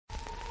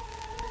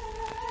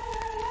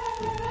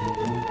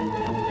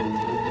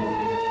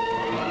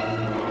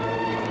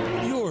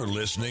You're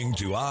listening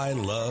to I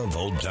Love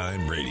Old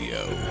Time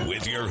Radio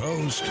with your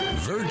host,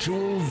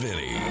 Virtual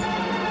Vinny.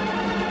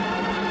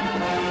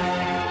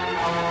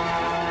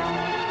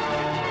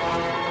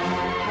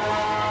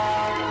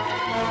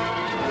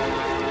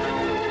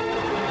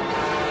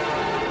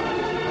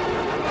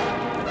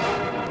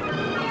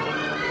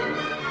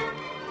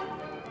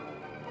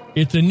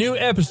 It's a new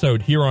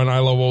episode here on I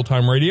Love Old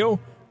Time Radio.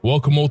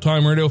 Welcome, Old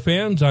Time Radio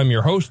fans. I'm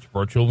your host,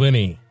 Virtual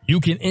Vinny. You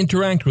can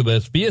interact with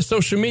us via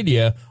social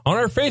media on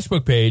our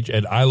Facebook page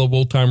at I Love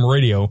Old Time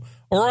Radio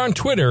or on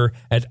Twitter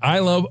at I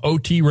Love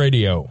OT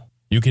Radio.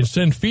 You can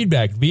send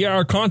feedback via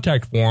our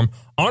contact form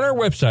on our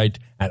website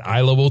at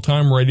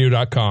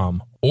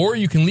iloveoldtimeradio.com, or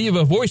you can leave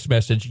a voice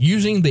message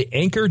using the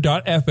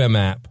Anchor.fm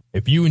app.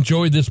 If you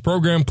enjoyed this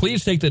program,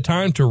 please take the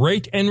time to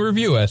rate and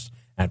review us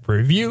at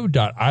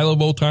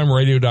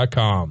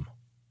review.iloveoldtimeradio.com.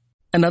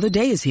 Another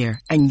day is here,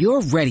 and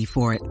you're ready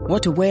for it.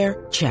 What to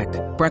wear? Check.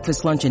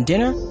 Breakfast, lunch, and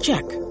dinner?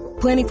 Check.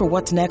 Planning for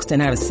what's next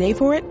and how to save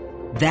for it?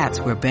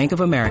 That's where Bank of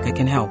America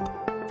can help.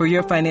 For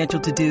your financial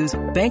to-dos,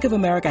 Bank of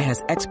America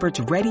has experts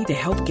ready to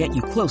help get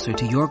you closer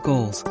to your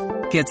goals.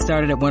 Get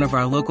started at one of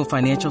our local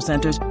financial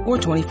centers or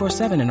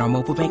 24/7 in our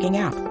mobile banking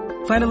app.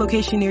 Find a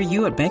location near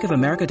you at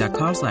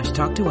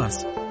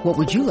bankofamerica.com/talktous. What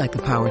would you like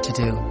the power to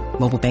do?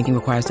 Mobile banking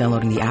requires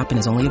downloading the app and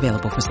is only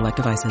available for select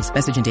devices.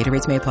 Message and data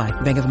rates may apply.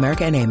 Bank of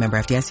America N.A., member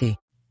FDIC.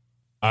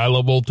 I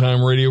Love Old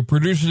Time Radio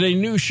produces a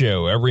new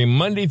show every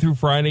Monday through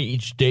Friday,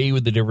 each day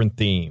with a different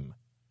theme.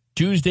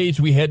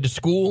 Tuesdays, we head to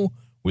school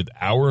with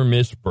Our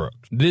Miss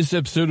Brooks. This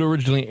episode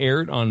originally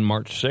aired on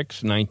March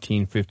 6,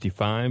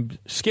 1955,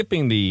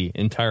 skipping the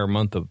entire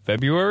month of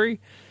February,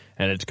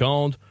 and it's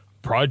called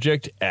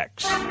Project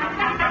X.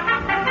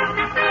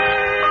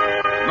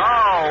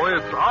 Now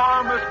it's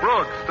Our Miss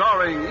Brooks,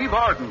 starring Eve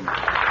Arden.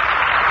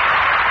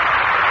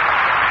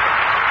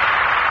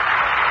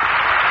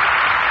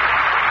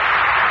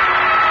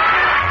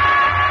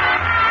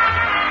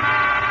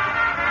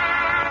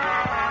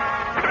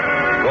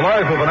 The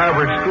life of an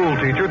average school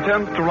teacher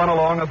tends to run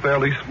along a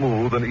fairly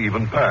smooth and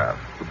even path.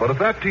 But if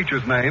that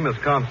teacher's name is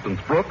Constance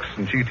Brooks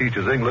and she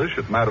teaches English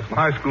at Madison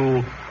High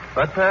School,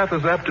 that path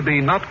is apt to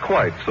be not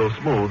quite so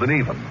smooth and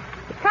even.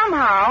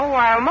 Somehow,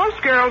 while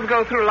most girls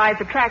go through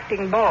life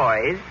attracting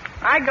boys,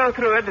 I go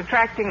through it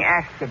attracting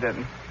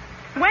accidents.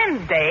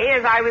 Wednesday,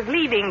 as I was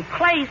leaving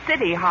Clay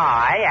City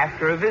High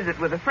after a visit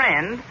with a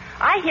friend,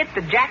 I hit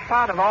the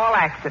jackpot of all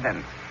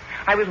accidents.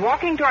 I was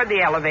walking toward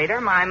the elevator,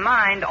 my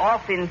mind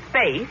off in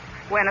space,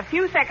 when a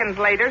few seconds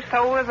later,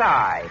 so was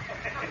I.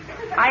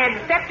 I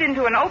had stepped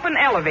into an open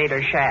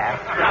elevator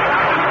shaft.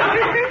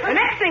 The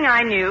next thing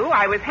I knew,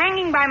 I was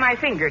hanging by my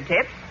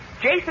fingertips.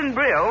 Jason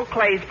Brill,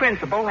 Clay's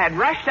principal, had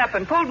rushed up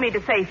and pulled me to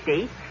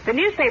safety. The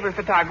newspaper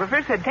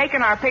photographers had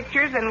taken our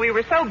pictures, and we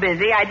were so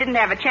busy I didn't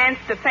have a chance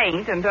to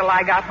faint until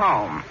I got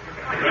home.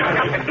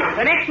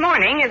 The next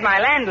morning, as my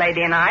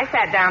landlady and I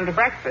sat down to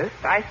breakfast,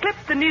 I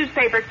slipped the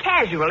newspaper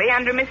casually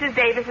under Mrs.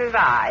 Davis's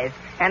eyes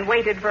and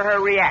waited for her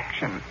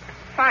reaction.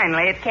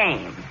 Finally, it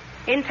came.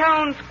 In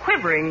tones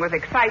quivering with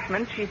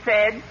excitement, she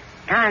said,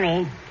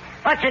 Connie,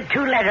 what's a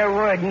two-letter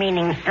word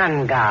meaning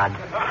sun god?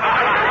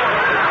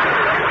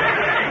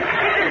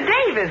 Mrs.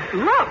 Davis,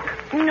 look.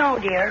 No,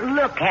 dear,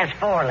 look has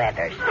 4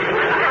 letters.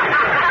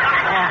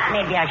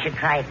 Maybe I should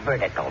try it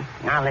vertical.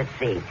 Now, let's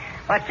see.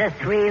 What's a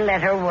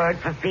 3-letter word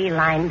for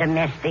feline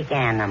domestic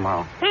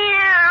animal?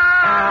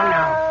 Meow. Oh,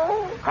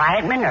 no.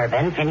 Quiet, Minerva,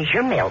 and finish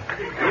your milk.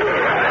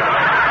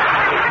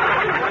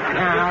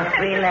 Now,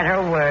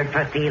 3-letter word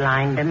for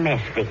feline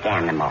domestic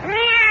animal.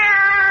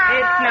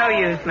 It's no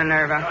use,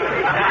 Minerva.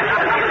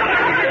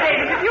 Mrs.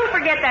 Davis, if you'll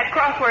forget that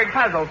crossword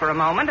puzzle for a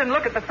moment and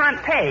look at the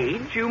front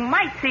page, you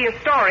might see a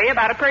story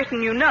about a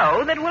person you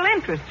know that will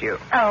interest you.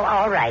 Oh,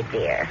 all right,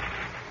 dear.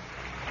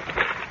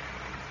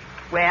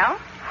 Well?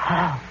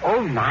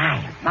 Oh,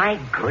 my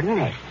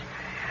goodness.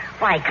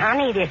 Why,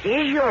 Connie, this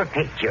is your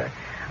picture.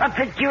 A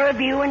picture of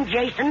you and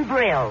Jason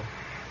Brill.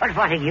 But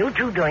what are you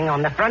two doing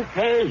on the front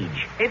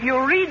page? If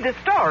you'll read the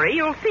story,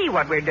 you'll see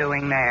what we're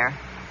doing there.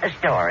 A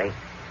story?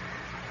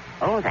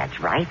 Oh, that's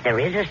right. There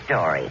is a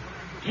story.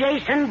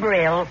 Jason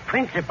Brill,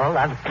 principal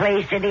of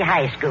Clay City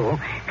High School,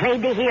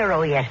 played the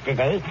hero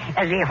yesterday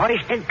as he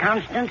hoisted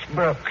Constance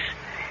Brooks,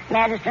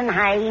 Madison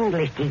High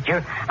English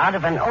teacher, out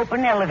of an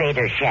open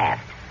elevator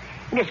shaft.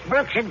 Miss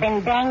Brooks had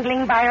been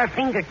dangling by her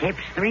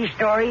fingertips 3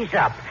 stories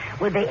up,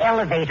 with the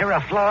elevator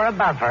a floor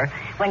above her,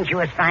 when she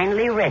was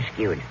finally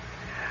rescued.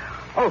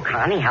 Oh,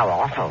 Connie, how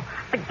awful.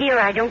 But, dear,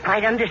 I don't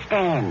quite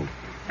understand.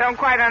 Don't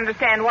quite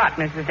understand what,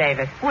 Mrs.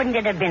 Davis? Wouldn't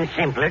it have been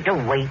simpler to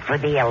wait for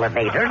the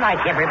elevator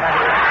like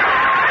everybody else?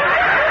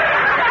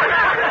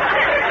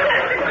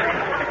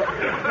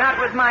 Not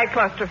with my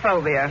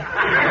claustrophobia.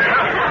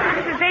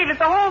 Mrs. Davis,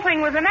 the whole thing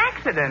was an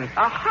accident.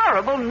 A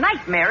horrible,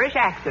 nightmarish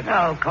accident.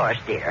 Oh, of course,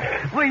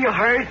 dear. Were you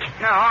hurt?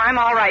 No, I'm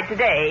all right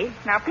today.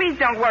 Now, please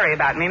don't worry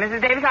about me, Mrs.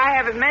 Davis. I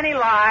have as many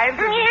lives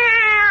as...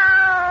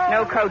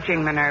 No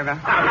coaching, Minerva.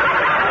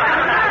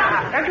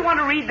 Don't you want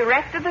to read the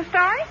rest of the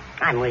story?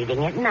 I'm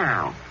reading it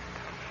now.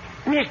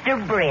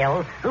 Mr.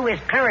 Brill, who is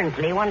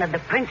currently one of the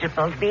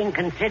principals being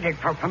considered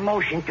for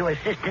promotion to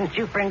assistant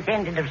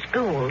superintendent of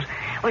schools,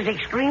 was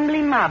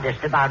extremely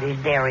modest about his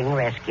daring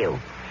rescue.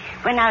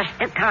 When asked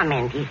to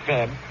comment, he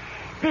said,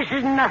 "This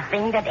is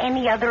nothing that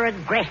any other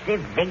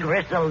aggressive,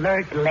 vigorous,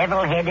 alert,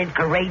 level-headed,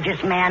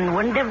 courageous man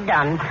wouldn't have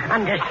done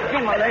under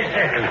similar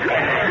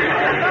circumstances."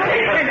 If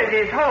he printed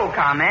his whole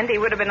comment, he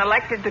would have been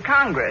elected to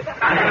Congress.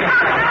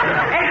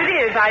 As it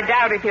is, I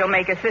doubt if he'll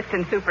make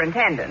assistant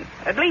superintendent.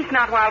 At least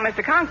not while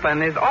Mr.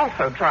 Conklin is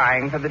also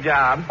trying for the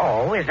job.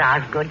 Oh, is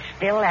Osgood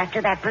still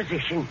after that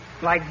position?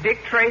 Like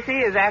Dick Tracy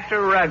is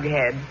after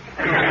Rughead.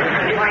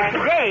 Like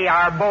today,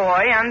 our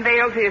boy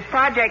unveiled his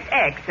Project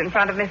X in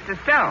front of Mr.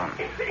 Stone.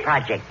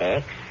 Project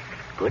X?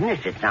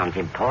 Goodness, it sounds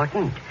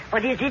important.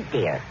 What is it,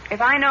 dear?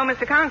 If I know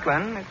Mr.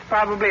 Conklin, it's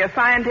probably a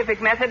scientific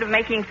method of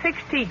making 6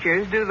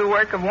 teachers do the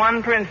work of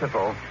 1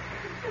 principal.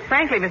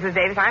 Frankly, Mrs.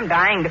 Davis, I'm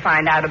dying to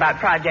find out about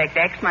Project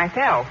X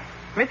myself.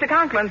 Mr.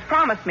 Conklin's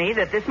promised me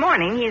that this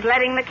morning he's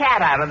letting the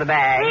cat out of the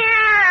bag.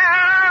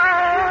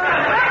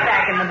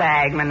 Back in the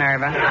bag,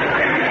 Minerva.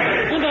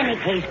 In any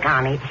case,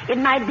 Connie, it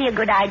might be a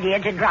good idea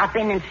to drop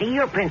in and see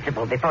your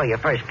principal before your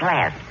first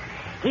class.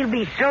 He'll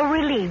be so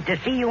relieved to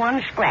see you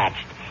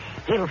unscratched.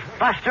 He'll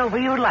fuss over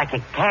you like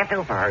a cat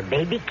over her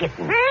baby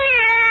kitten.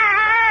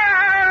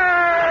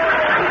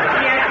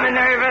 Yes,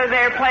 Minerva,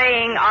 they're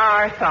playing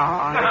our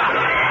song.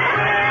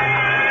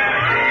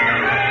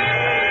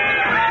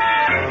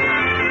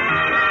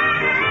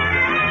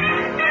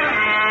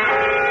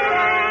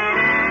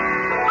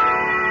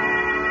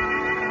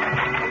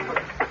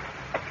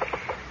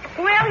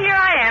 Well, here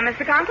I am,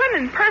 Mr. Conklin,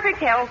 in perfect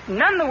health,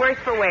 none the worse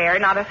for wear,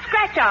 not a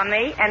scratch on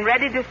me, and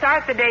ready to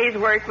start the day's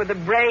work with a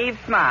brave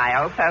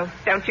smile. So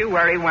don't you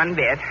worry one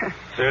bit.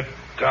 Sit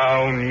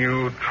down,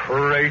 you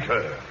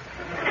traitor.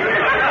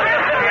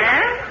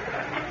 Huh?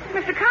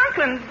 Mr.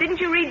 Conklin, didn't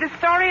you read the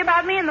story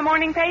about me in the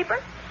morning paper?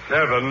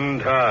 7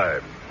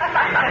 times.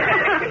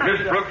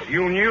 Miss Brooks,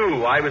 you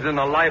knew I was in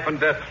a life and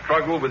death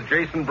struggle with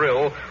Jason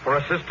Brill for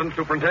assistant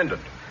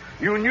superintendent.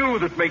 You knew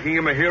that making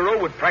him a hero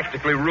would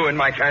practically ruin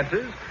my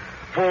chances.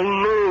 For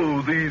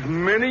lo, these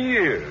many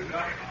years,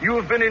 you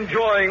have been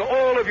enjoying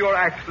all of your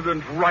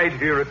accidents right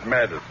here at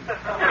Madison.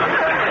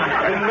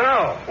 And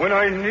now, when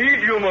I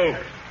need you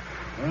most,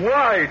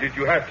 why did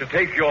you have to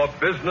take your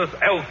business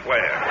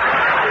elsewhere?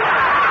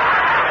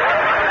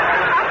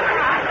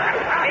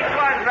 It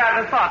was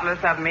rather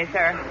thoughtless of me,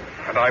 sir.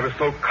 And I was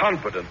so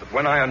confident that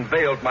when I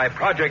unveiled my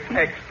Project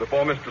X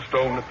before Mr.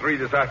 Stone at 3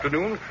 this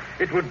afternoon,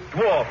 it would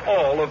dwarf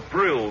all of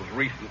Brill's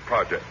recent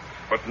projects.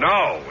 But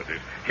now, with his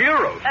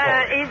hero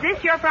story... Is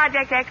this your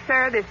Project X,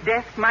 sir? This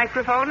desk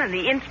microphone and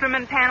the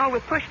instrument panel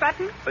with push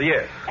buttons?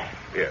 Yes,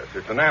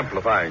 it's an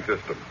amplifying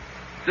system.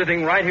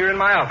 Sitting right here in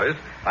my office,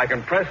 I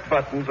can press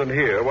buttons and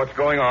hear what's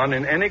going on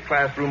in any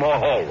classroom or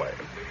hallway.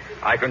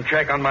 I can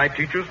check on my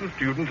teachers and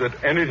students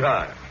at any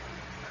time.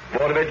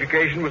 Board of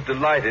Education was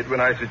delighted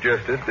when I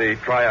suggested they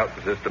try out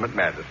the system at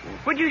Madison.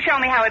 Would you show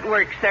me how it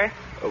works, sir?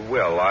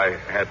 Well, I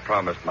had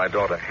promised my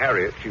daughter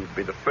Harriet she would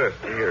be the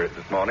first to hear it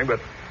this morning, but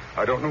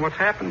I don't know what's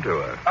happened to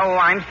her. Oh,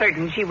 I'm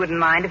certain she wouldn't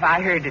mind if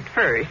I heard it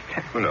first.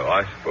 No,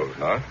 I suppose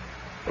not.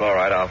 Well, all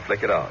right, I'll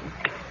flick it on.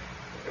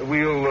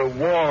 We'll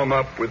warm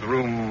up with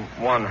room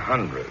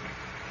 100,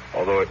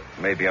 although it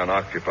may be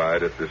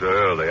unoccupied at this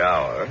early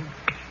hour.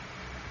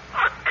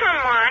 Oh, come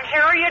on,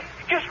 Harriet.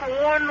 Just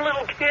one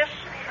little kiss.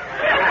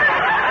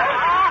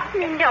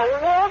 No,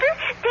 Walter.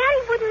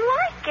 Daddy wouldn't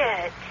like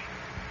it.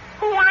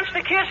 Who wants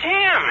to kiss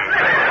him?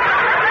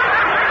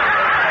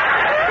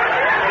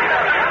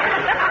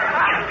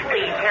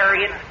 Please,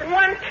 Harriet.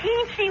 One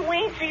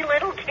teensy-weensy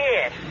little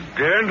kiss.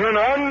 Denton,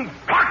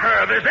 unpack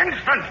her this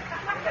instant!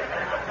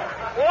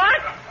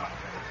 What?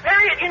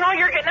 Harriet, you know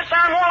you're getting to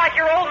sound more like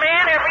your old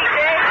man every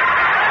day.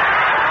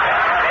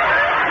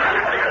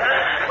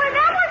 Well,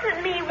 that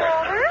wasn't me,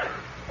 Walter.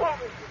 Well,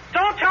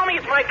 don't tell me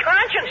it's my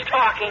conscience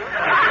talking.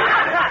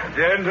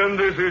 Denton,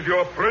 this is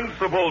your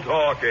principal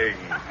talking.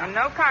 And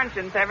no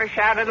conscience ever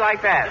shouted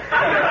like that.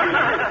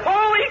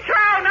 Holy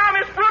cow, now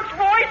Miss Brooks'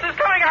 voice is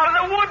coming out of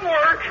the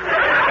woodwork.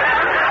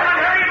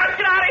 Harriet, let's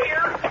get out of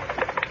here.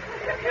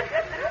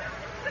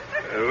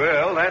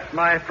 Well, that's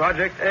my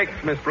Project X,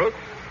 Miss Brooks.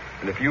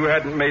 And if you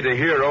hadn't made a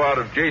hero out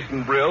of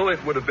Jason Brill,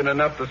 it would have been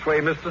enough to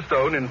sway Mr.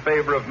 Stone in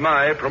favor of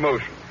my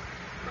promotion.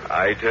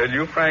 I tell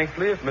you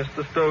frankly, if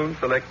Mr. Stone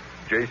selects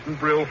Jason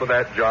Brill for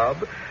that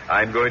job,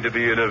 I'm going to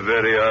be in a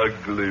very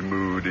ugly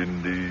mood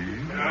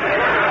indeed.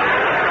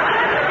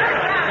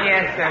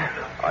 Yes, sir.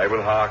 I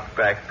will hark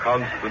back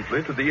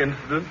constantly to the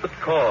incident that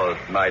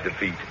caused my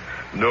defeat,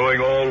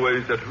 knowing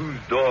always at whose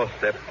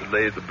doorstep to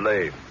lay the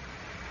blame.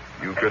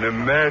 You can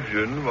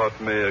imagine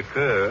what may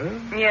occur.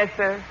 Yes,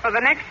 sir. For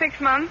the next 6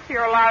 months,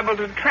 you're liable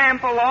to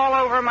trample all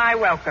over my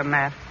welcome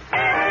mat.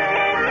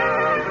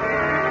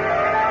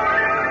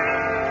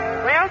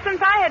 Well,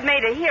 since I had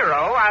made a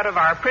hero out of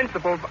our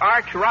principal's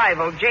arch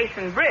rival,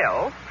 Jason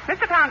Brill,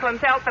 Mr. Conklin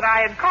felt that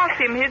I had cost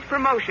him his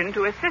promotion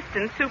to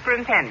assistant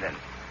superintendent.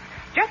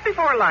 Just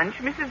before lunch,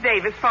 Mrs.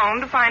 Davis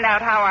phoned to find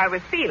out how I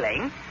was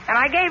feeling, and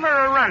I gave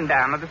her a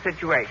rundown of the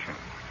situation.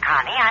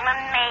 Connie, I'm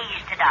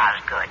amazed at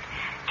Osgood.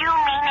 Do you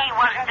mean he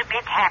wasn't a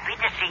bit happy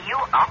to see you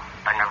up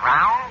and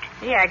around?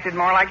 He acted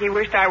more like he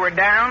wished I were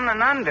down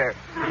than under.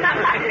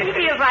 He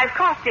feels I've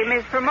cost him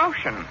his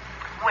promotion.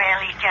 Well,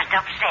 he's just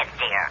upset,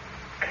 dear.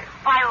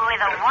 Why,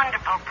 with a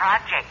wonderful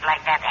project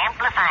like that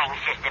amplifying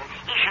system,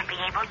 he should be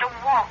able to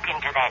walk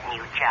into that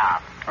new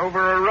job.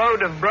 Over a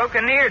road of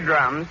broken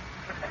eardrums.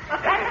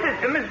 That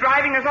system is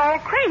driving us all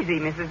crazy,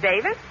 Mrs.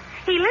 Davis.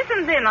 He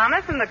listens in on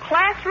us in the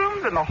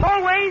classrooms, in the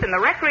hallways, in the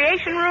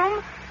recreation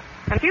room.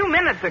 A few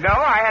minutes ago,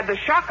 I had the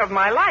shock of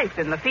my life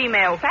in the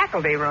female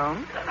faculty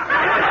room. Well,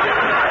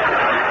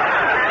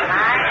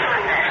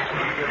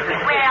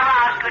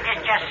 Osgood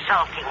is just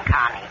sulking,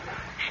 Connie.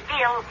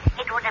 Still,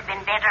 it would have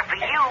been better for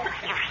you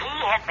if he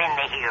had been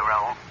the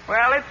hero.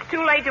 Well, it's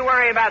too late to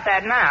worry about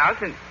that now,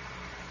 since...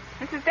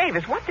 Mrs.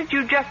 Davis, what did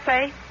you just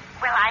say?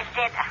 Well, I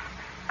said...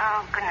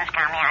 Oh, goodness,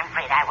 Connie, I'm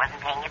afraid I wasn't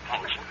paying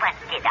attention. What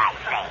did I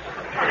say?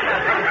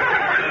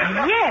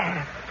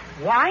 Yes.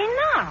 Why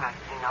not?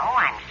 No,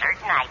 I'm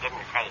certain I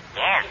didn't say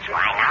yes.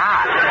 Why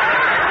not?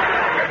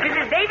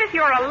 Mrs. Davis,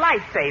 you're a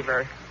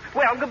lifesaver.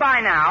 Well,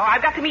 goodbye now.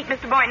 I've got to meet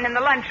Mr. Boynton in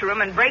the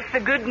lunchroom and break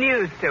the good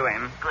news to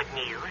him. Good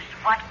news?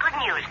 What good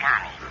news,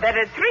 Connie? That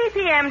at 3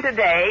 p.m.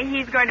 today,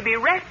 he's going to be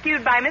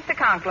rescued by Mr.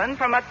 Conklin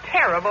from a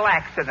terrible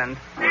accident.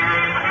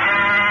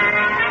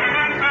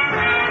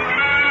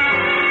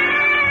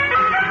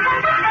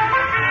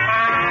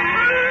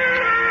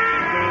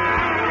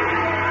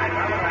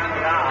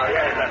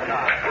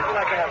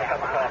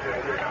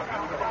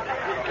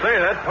 Say,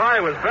 that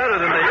pie was better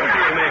than they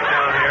usually make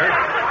down here.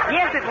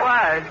 Yes, it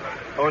was.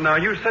 Oh, now,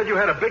 you said you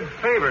had a big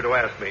favor to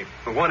ask me.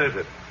 What is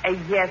it?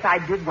 Yes, I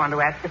did want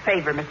to ask a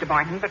favor, Mr.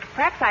 Boynton, but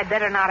perhaps I'd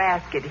better not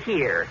ask it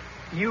here.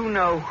 You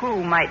know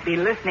who might be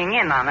listening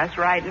in on us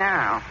right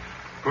now.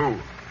 Who?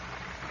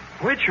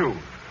 Which who?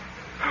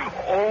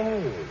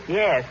 Oh.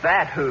 Yes,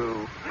 that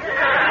who.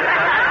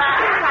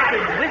 I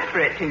could whisper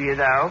it to you,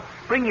 though.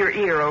 Bring your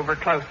ear over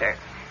closer.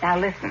 Now,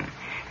 listen.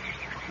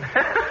 Say,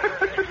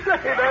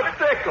 that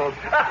tickles.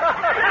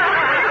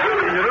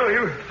 You know,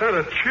 you sent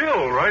a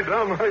chill right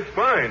down my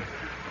spine.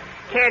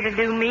 Care to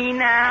do me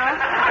now?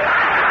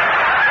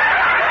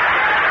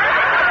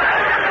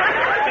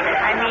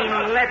 I mean,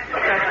 let's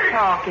just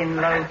talk in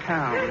low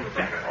tones.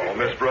 Oh,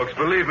 Miss Brooks,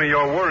 believe me,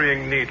 you're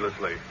worrying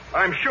needlessly.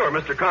 I'm sure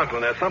Mr.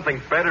 Conklin has something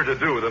better to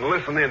do than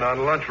listen in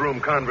on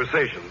lunchroom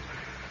conversations.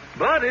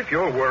 But if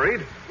you're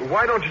worried,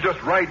 why don't you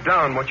just write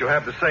down what you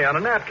have to say on a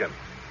napkin?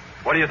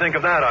 What do you think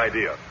of that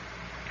idea?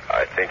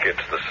 I think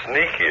it's the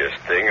sneakiest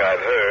thing I've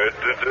heard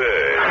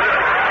today.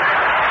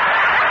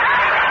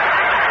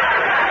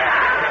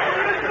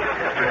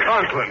 Mr.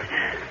 Conklin.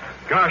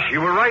 Gosh, you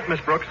were right, Miss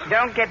Brooks.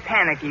 Don't get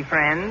panicky,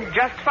 friend.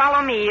 Just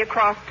follow me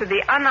across to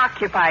the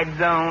unoccupied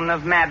zone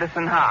of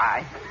Madison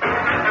High.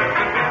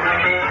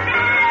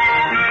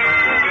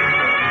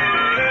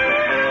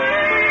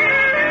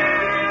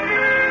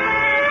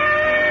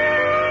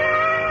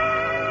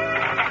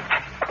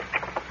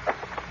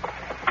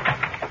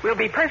 We'll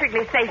be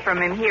perfectly safe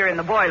from him here in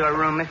the boiler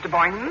room, Mr.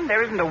 Boynton.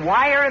 There isn't a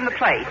wire in the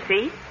place,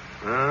 see?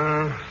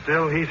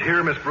 Still, he's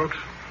here, Miss Brooks.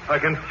 I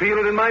can feel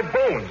it in my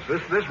bones.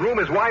 This room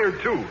is wired,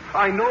 too.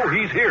 I know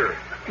he's here.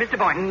 Mr.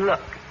 Boynton,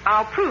 look.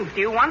 I'll prove to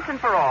you once and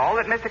for all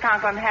that Mr.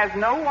 Conklin has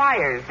no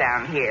wires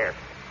down here.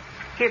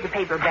 Here's a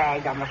paper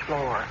bag on the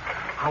floor.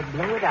 I'll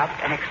blow it up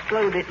and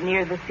explode it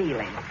near the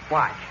ceiling.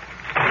 Watch.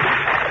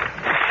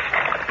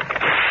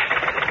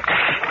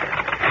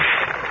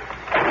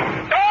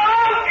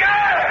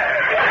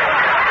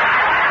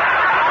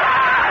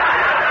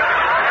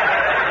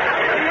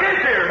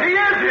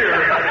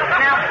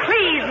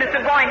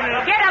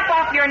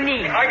 Your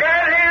knees. I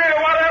can't hear.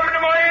 What happened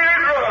to my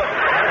eardrum?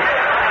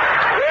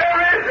 Where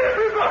is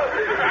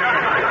everybody?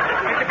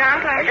 Mr.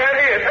 Conklin? I can't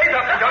hear. Say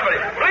something, somebody.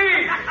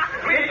 Please.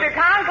 Mr.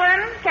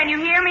 Conklin, can you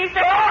hear me, sir?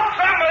 Talk,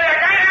 somebody. I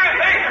can't hear a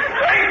thing.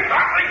 Say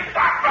something,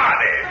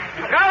 somebody.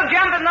 Go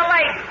jump in the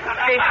lake,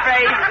 fish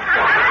face.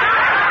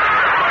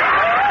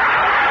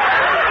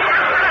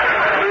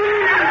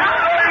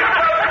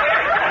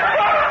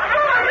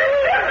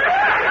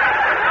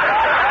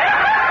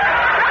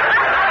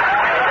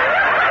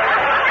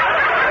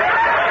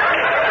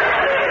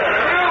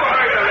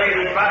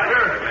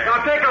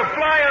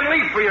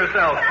 For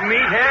yourself,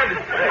 meathead.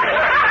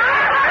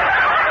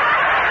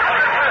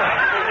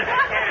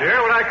 You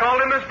hear what I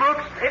called him, Miss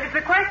Brooks? If it's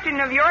a question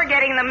of your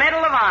getting the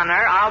Medal of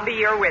Honor, I'll be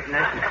your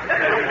witness.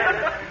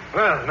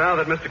 Well, now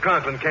that Mr.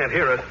 Conklin can't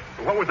hear us,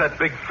 what was that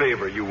big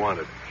favor you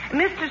wanted?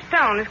 Mr.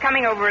 Stone is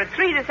coming over at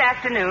 3 this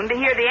afternoon to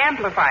hear the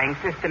amplifying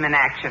system in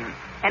action.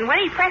 And when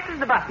he presses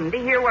the button to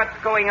hear what's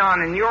going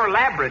on in your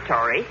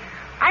laboratory,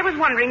 I was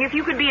wondering if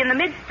you could be in the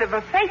midst of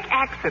a fake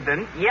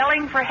accident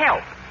yelling for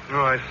help.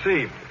 Oh, I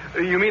see.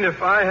 You mean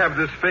if I have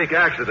this fake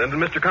accident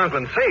and Mr.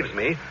 Conklin saves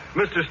me,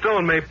 Mr.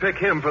 Stone may pick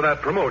him for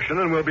that promotion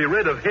and we'll be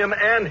rid of him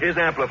and his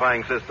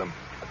amplifying system.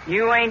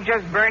 You ain't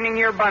just burning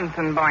your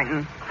Bunsen,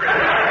 Boynton. That's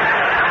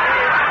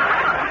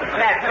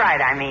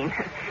right, I mean.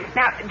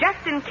 Now,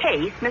 just in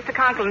case Mr.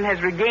 Conklin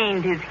has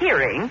regained his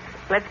hearing,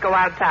 let's go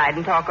outside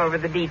and talk over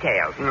the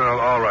details. Well,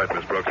 all right,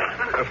 Miss Brooks.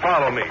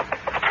 Follow me.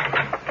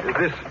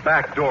 This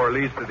back door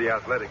leads to the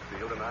athletic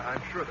field, and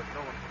I'm sure that no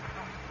one...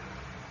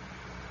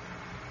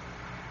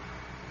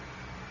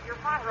 Your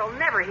father will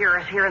never hear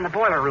us here in the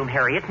boiler room,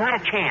 Harriet. Not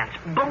a chance.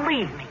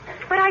 Believe me.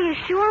 But are you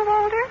sure,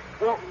 Walter?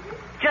 Well,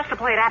 just to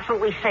play it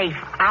absolutely safe,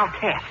 I'll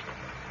test.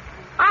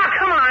 Ah,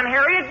 come on,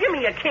 Harriet. Give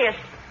me a kiss.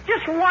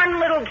 Just one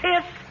little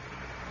kiss.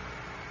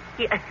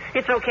 Yeah,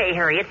 it's okay,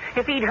 Harriet.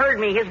 If he'd heard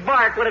me, his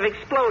bark would have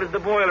exploded the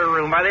boiler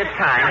room by this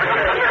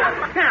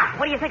time. Now,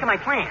 what do you think of my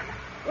plan?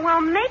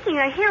 Well, making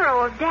a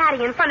hero of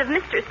Daddy in front of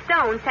Mr.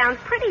 Stone sounds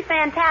pretty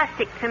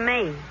fantastic to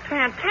me.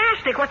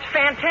 Fantastic? What's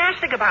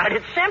fantastic about it?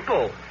 It's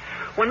simple.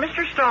 When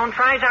Mr. Stone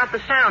tries out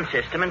the sound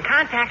system and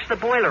contacts the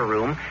boiler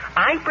room,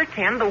 I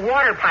pretend the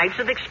water pipes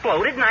have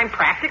exploded and I'm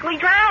practically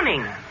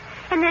drowning.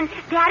 And then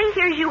Daddy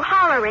hears you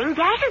hollering,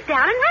 dashes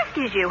down, and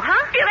rescues you,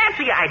 huh? Yeah, that's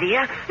the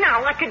idea.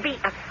 Now, what could be...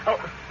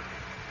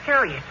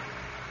 Harriet,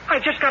 I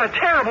just got a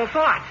terrible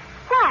thought.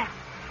 What?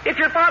 If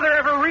your father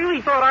ever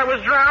really thought I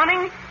was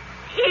drowning,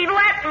 he'd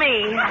let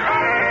me.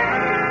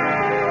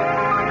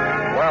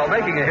 Well,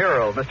 making a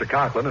hero of Mr.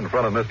 Conklin in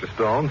front of Mr.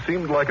 Stone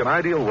seemed like an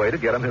ideal way to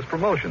get him his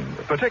promotion,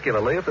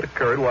 particularly if it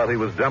occurred while he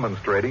was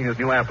demonstrating his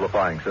new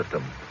amplifying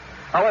system.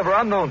 However,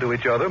 unknown to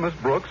each other, Miss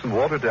Brooks and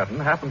Walter Denton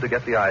happened to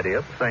get the idea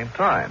at the same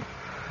time.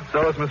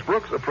 So as Miss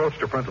Brooks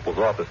approached her principal's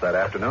office that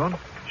afternoon,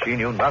 she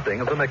knew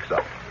nothing of the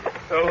mix-up.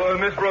 Oh,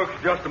 Miss Brooks,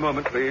 just a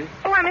moment, please.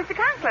 Why, Mr.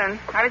 Conklin,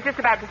 I was just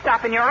about to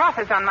stop in your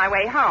office on my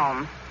way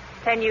home.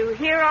 Can you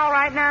hear all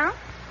right now?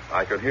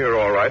 I can hear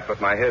all right, but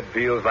my head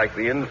feels like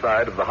the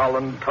inside of the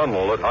Holland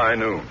Tunnel at high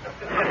noon.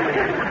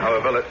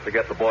 However, let's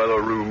forget the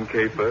boiler room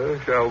caper,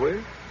 shall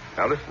we?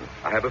 Now, listen,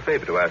 I have a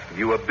favor to ask of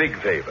you, a big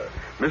favor.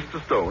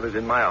 Mr. Stone is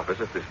in my office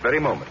at this very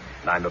moment,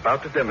 and I'm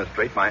about to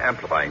demonstrate my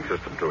amplifying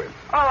system to him.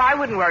 Oh, I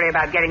wouldn't worry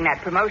about getting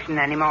that promotion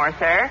anymore,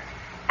 sir.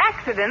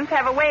 Accidents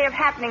have a way of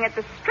happening at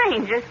the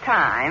strangest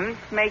times,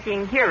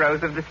 making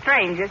heroes of the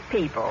strangest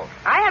people.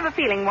 I have a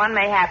feeling one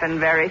may happen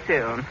very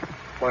soon.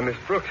 Why, Miss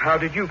Brooks, how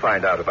did you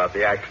find out about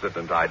the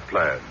accident I'd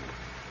planned?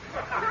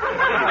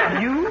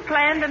 You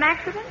planned an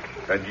accident?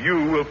 And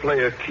you will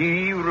play a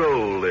key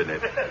role in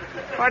it.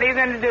 What are you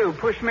going to do,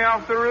 push me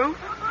off the roof?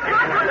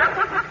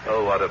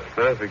 Oh, what a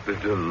perfectly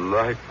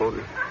delightful...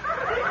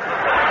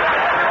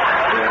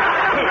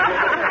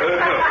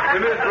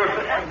 Miss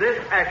Brooks, this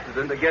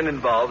accident again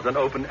involves an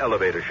open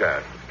elevator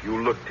shaft. If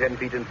you look 10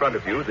 feet in front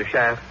of you, the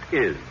shaft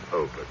is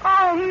open.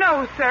 Oh,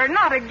 no, sir,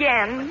 not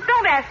again.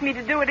 Don't ask me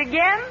to do it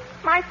again.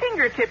 My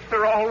fingertips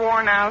are all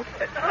worn out.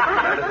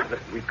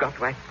 We've got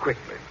to act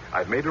quickly.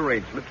 I've made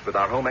arrangements with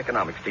our home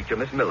economics teacher,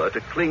 Miss Miller,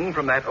 to cling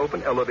from that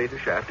open elevator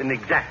shaft in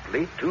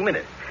exactly 2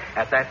 minutes.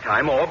 At that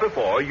time or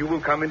before, you will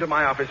come into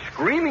my office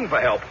screaming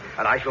for help,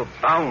 and I shall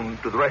bound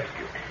to the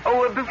rescue.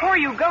 Oh, before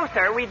you go,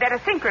 sir, we'd better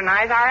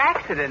synchronize our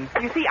accident.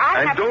 You see,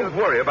 And don't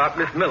worry about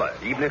Miss Miller.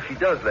 Even if she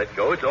does let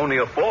go, it's only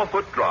a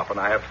 4-foot drop, and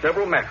I have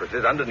several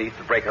mattresses underneath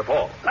to break her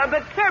fall.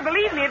 But, sir,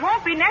 believe me, it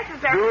won't be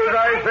necessary. Do as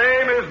I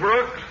say, Miss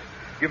Brooks.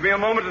 Give me a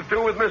moment or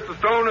two with Mr.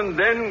 Stone, and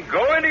then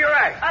go into your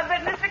act. But,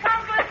 Mr.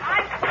 Conklin,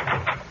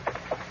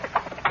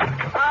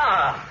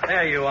 Ah,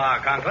 there you are,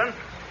 Conklin.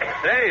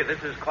 Say,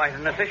 this is quite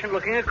an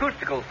efficient-looking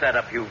acoustical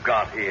setup you've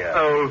got here.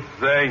 Oh,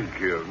 thank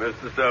you,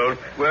 Mr. Stone.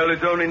 Well,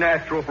 it's only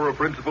natural for a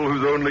principal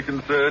whose only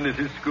concern is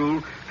his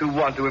school to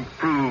want to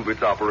improve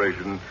its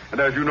operation. And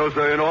as you know,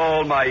 sir, in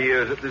all my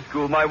years at this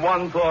school, my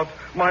one thought,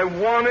 my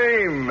one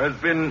aim has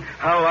been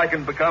how I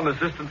can become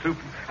assistant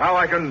super, how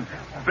I can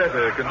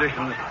better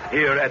conditions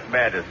here at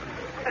Madison.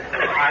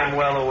 I'm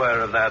well aware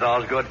of that,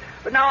 Osgood.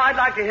 But now I'd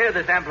like to hear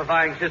this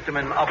amplifying system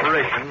in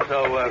operation,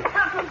 so...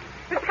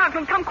 Miss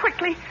Conklin, come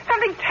quickly.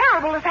 Something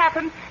terrible has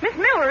happened. Miss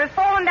Miller has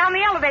fallen down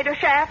the elevator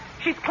shaft.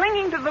 She's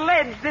clinging to the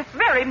ledge this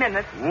very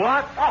minute.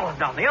 What? Fallen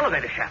down the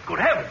elevator shaft? Good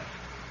heavens.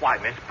 Why,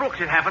 Miss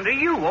Brooks, it happened to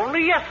you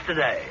only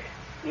yesterday.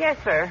 Yes,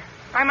 sir.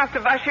 I must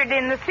have ushered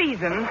in the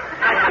season.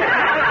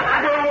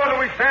 Well, what are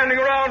we standing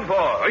around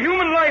for? A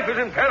human life is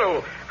in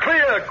peril.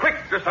 Clear,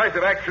 quick,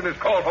 decisive action is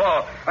called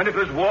for. And if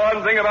there's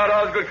one thing about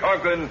Osgood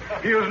Conklin,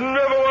 he is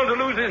never one to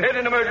lose his head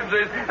in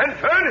emergencies and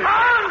turn his...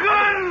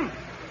 Conklin!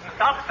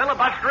 Stop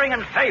filibustering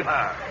and save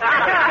her.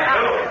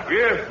 Oh,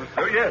 yes,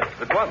 sir, yes,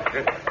 at once,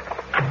 yes.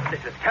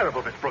 This is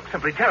terrible, Miss Brooks,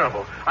 simply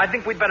terrible. I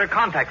think we'd better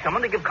contact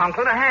someone to give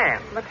Conklin a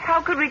hand. But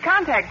how could we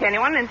contact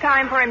anyone in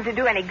time for him to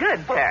do any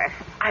good, sir?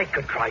 I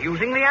could try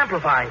using the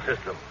amplifying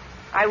system.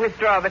 I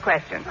withdraw the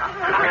question.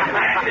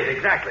 That's it,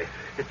 exactly.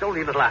 It's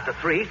only a little after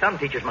 3. Some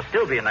teachers must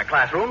still be in their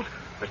classrooms.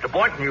 Mr.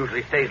 Boynton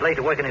usually stays late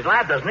to work in his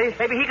lab, doesn't he?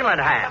 Maybe he can lend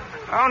a hand.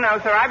 Oh, no,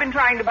 sir. I've been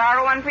trying to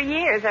borrow one for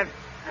years.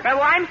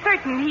 Well, I'm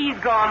certain he's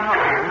gone home.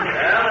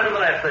 Well,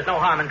 nevertheless, there's no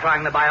harm in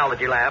trying the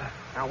biology lab.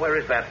 Now, where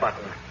is that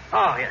button?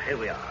 Oh, yeah, here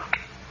we are.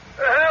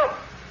 Help!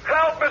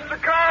 Help, Mr.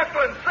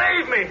 Conklin!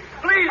 Save me!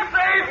 Please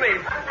save me!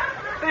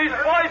 These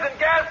poison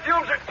gas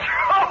fumes are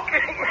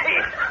choking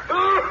me!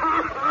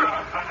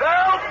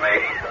 Help me!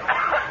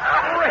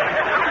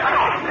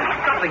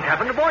 Something's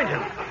happened to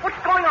Boynton.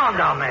 What's going on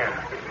down there?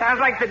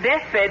 like the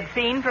deathbed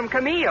scene from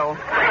Camille.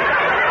 Save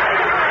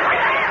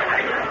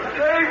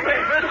me,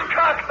 Miss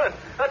Conklin.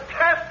 A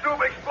test tube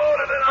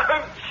exploded and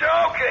I'm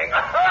choking.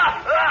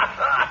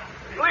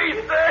 Please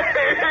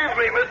save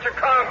me, Mr.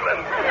 Conklin.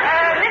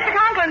 Mr.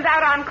 Conklin's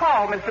out on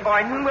call, Mr.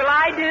 Boynton. Will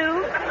I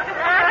do?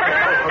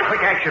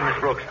 Quick action, Miss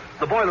Brooks.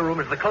 The boiler room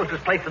is the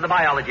closest place to the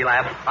biology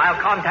lab. I'll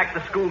contact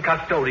the school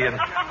custodian.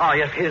 Oh,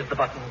 yes, here's the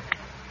button.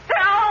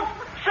 Help!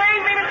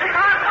 Save me, Mr.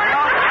 Conklin!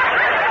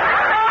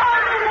 Oh,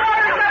 the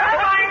water's up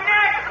my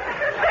neck!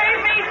 Save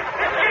me!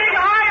 It's getting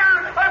higher!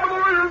 I'm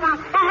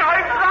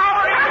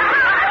drowning!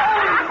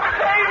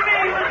 Save me,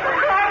 Mr.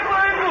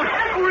 Conklin!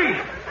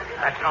 Grief!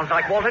 That sounds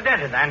like Walter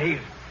Denton, and he's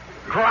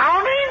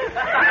drowning?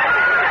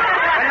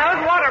 When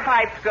those water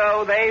pipes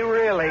go, they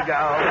really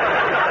go.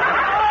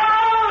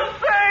 Oh,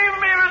 save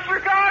me,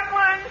 Mr.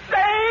 Conklin!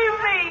 Save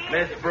me!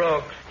 Miss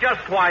Brooks,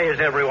 just why is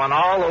everyone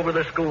all over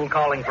the school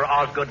calling for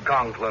Osgood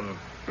Conklin?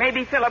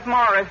 Maybe Philip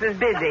Morris is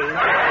busy. Sir,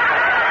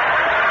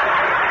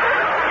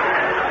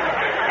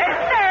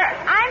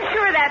 I'm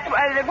sure that's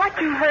what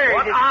you heard.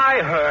 What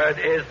I heard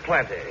is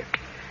plenty.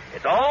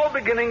 It's all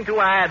beginning to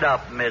add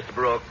up, Miss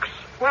Brooks.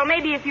 Well,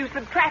 maybe if you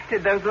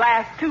subtracted those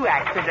last two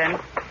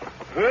accidents.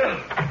 Well,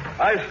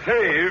 I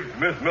saved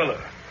Miss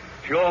Miller.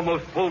 She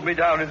almost pulled me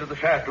down into the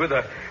shaft with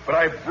her, but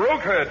I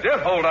broke her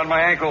death hold on my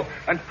ankle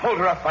and pulled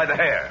her up by the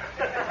hair.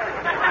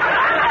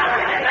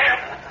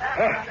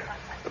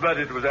 But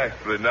it was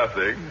actually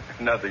nothing.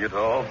 Nothing at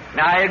all.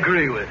 I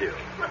agree with you.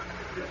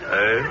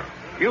 Eh?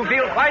 You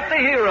feel quite the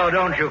hero,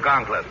 don't you,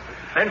 Conklin?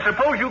 Then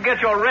suppose you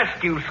get your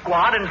rescue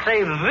squad and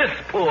save this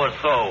poor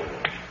soul.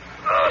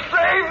 Oh,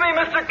 save me,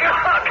 Mr.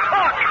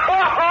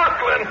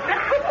 Conklin!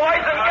 The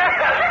poison gas!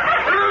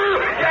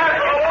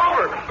 Gas all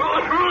over!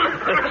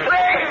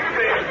 Save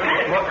me!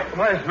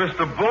 Why, it's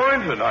Mr.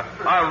 Boynton.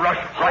 I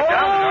rushed right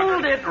down.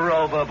 Hold it,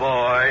 Rover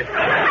boy.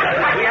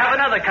 We have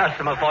another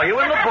customer for you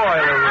in the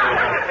boiler room.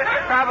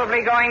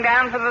 Probably going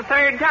down for the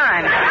third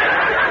time.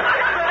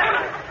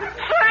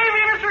 Save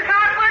me, Mr.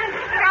 Conklin!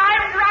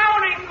 I'm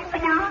drowning!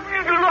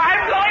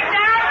 I'm going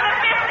down for the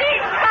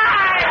 15th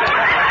time!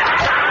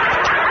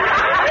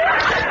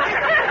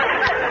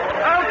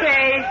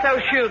 Okay, so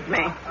shoot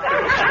me.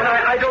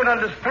 I don't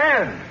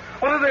understand.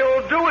 What are they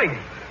all doing?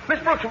 Miss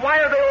Brooks, why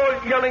are they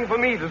all yelling for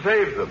me to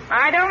save them?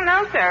 I don't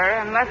know, sir,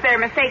 unless they're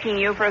mistaking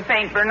you for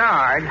St.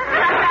 Bernard.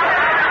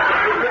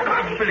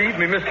 Believe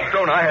me, Mr.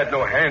 Stone, I had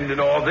no hand in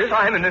all this.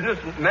 I'm an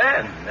innocent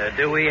man.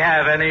 Do we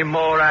have any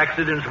more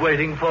accidents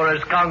waiting for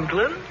us,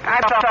 Conklin?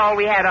 That's all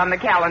we had on the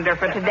calendar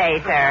for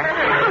today, sir.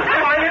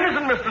 I'm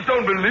innocent, Mr.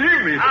 Stone,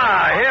 believe me.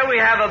 Here we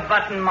have a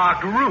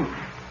button-marked roof.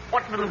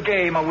 What little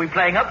game are we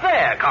playing up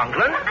there,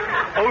 Conklin?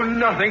 Oh,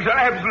 nothing, sir.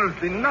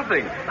 Absolutely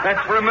nothing.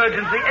 That's for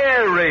emergency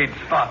air raid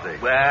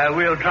spotting. Well,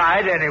 we'll try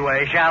it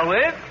anyway, shall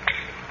we?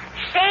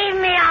 Save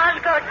me,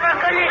 Osgood, for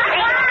goodness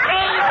sake.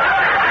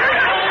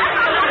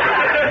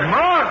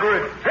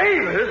 Margaret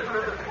Davis?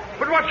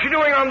 But what's she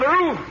doing on the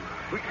roof?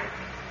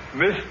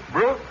 Miss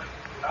Brooks?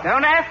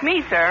 Don't ask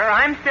me, sir.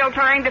 I'm still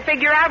trying to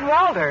figure out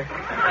Walter.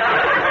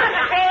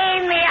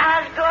 Save me,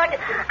 Osgood.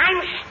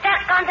 I'm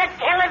stuck on the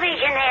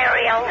television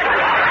aerial.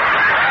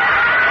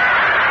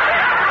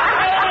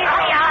 Save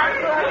me,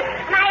 Osgood.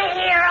 My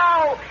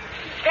hero.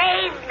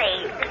 Save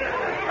me.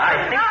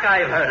 I think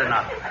I've heard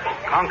enough.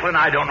 Conklin,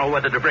 I don't know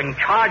whether to bring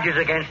charges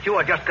against you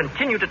or just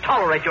continue to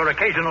tolerate your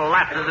occasional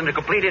lapses into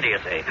complete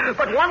idiocy.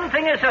 But one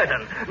thing is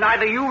certain.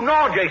 Neither you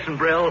nor Jason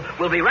Brill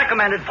will be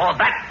recommended for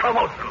that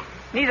promotion.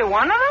 Neither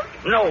one of them?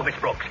 No, Miss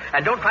Brooks.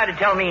 And don't try to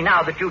tell me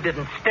now that you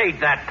didn't stage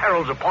that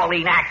Perils of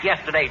Pauline act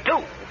yesterday,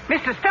 too.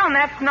 Mr. Stone,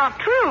 that's not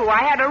true.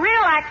 I had a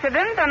real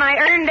accident, and I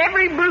earned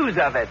every bruise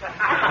of it.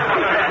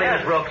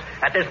 Miss Brooks,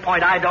 at this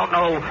point, I don't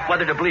know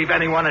whether to believe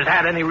anyone has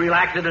had any real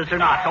accidents or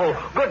not. So,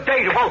 good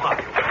day to both of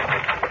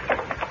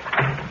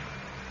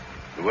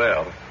you.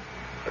 Well,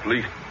 at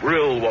least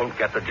Brill won't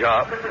get the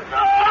job.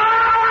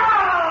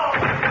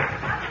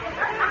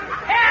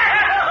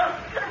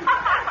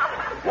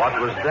 What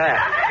was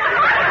that?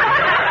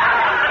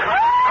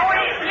 Oh,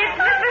 it's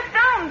Mr.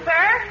 Stone,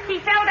 sir. He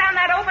fell down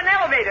that open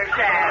elevator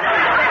shaft.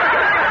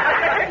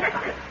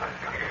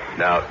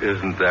 Now,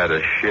 isn't that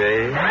a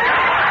shame?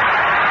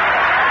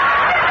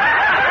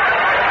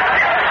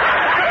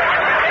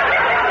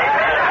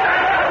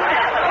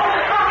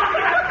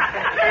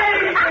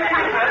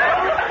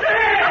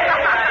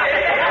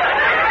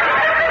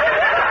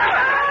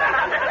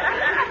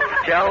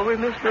 Shall we,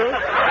 Miss Brooks?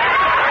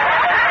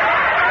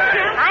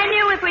 I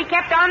knew if we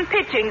kept on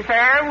pitching,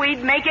 sir,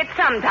 we'd make it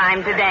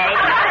sometime today.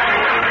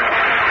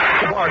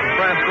 Martin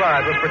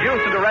Transcribed was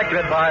produced and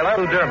directed by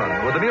Lou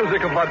Derman with the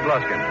music of Bud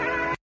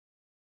Bluskin.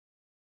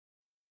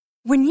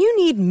 When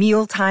you need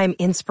mealtime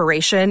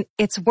inspiration,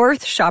 it's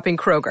worth shopping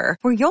Kroger,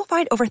 where you'll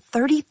find over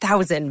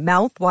 30,000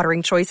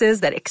 mouth-watering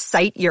choices that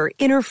excite your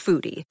inner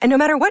foodie. And no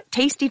matter what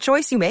tasty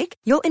choice you make,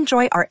 you'll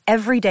enjoy our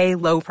everyday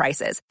low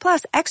prices,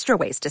 plus extra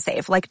ways to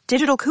save, like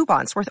digital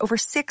coupons worth over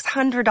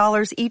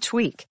 $600 each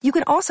week. You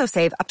can also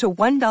save up to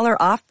 $1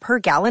 off per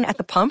gallon at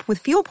the pump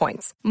with fuel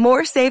points.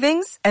 More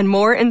savings and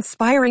more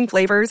inspiring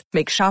flavors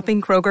make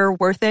shopping Kroger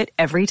worth it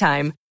every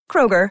time.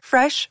 Kroger,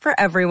 fresh for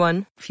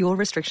everyone. Fuel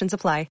restrictions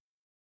apply.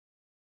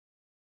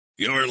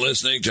 You're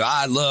listening to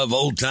I Love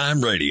Old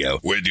Time Radio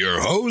with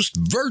your host,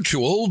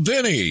 Virtual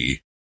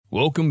Vinny.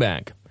 Welcome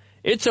back.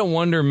 It's a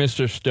wonder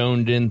Mr.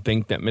 Stone didn't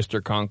think that Mr.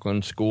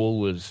 Conklin's school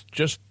was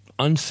just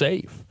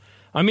unsafe.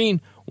 I mean,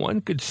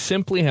 one could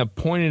simply have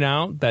pointed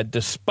out that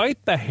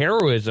despite the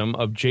heroism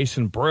of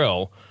Jason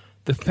Brill,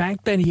 the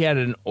fact that he had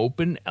an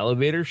open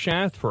elevator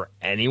shaft for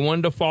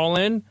anyone to fall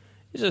in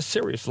is a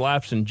serious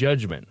lapse in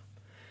judgment.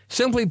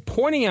 Simply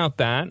pointing out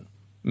that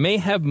may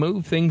have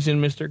moved things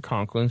in Mr.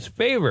 Conklin's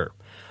favor.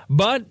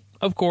 But,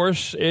 of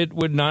course, it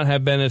would not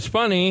have been as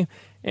funny,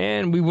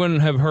 and we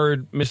wouldn't have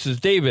heard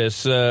Mrs. Davis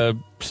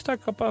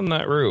stuck up on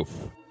that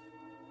roof.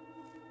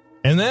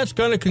 And that's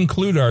going to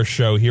conclude our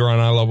show here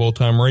on I Love Old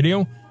Time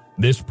Radio.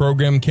 This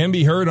program can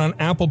be heard on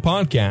Apple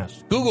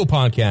Podcasts, Google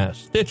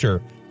Podcasts,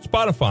 Stitcher,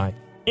 Spotify,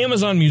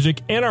 Amazon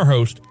Music, and our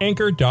host,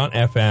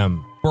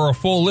 Anchor.fm. For a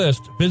full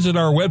list, visit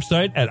our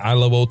website at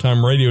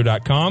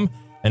iloveoldtimeradio.com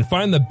and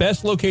find the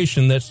best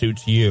location that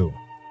suits you.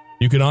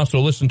 You can also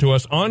listen to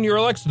us on your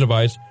Alexa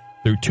device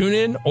through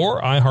TuneIn or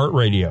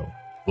iHeartRadio.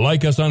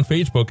 Like us on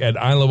Facebook at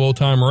I Love Old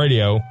Time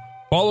Radio.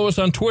 Follow us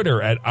on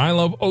Twitter at I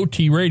Love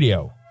OT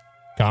Radio.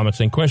 Comments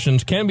and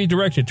questions can be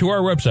directed to our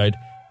website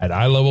at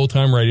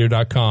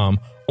iloveoldtimeradio.com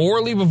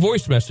or leave a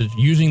voice message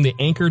using the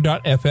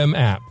Anchor.fm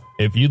app.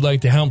 If you'd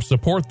like to help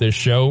support this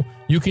show,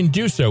 you can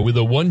do so with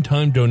a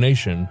one-time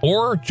donation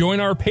or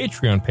join our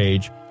Patreon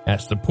page at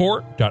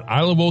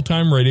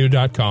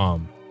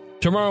support.iloveoldtimeradio.com.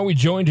 Tomorrow we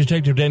join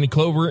Detective Danny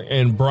Clover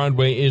and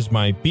Broadway is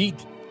My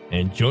Beat.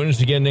 And join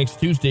us again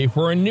next Tuesday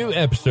for a new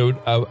episode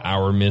of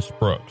Our Miss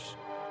Brooks.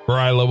 For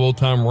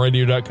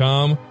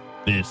iloveoldtimeradio.com,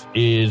 this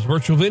is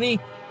Virtual Vinny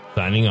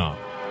signing off.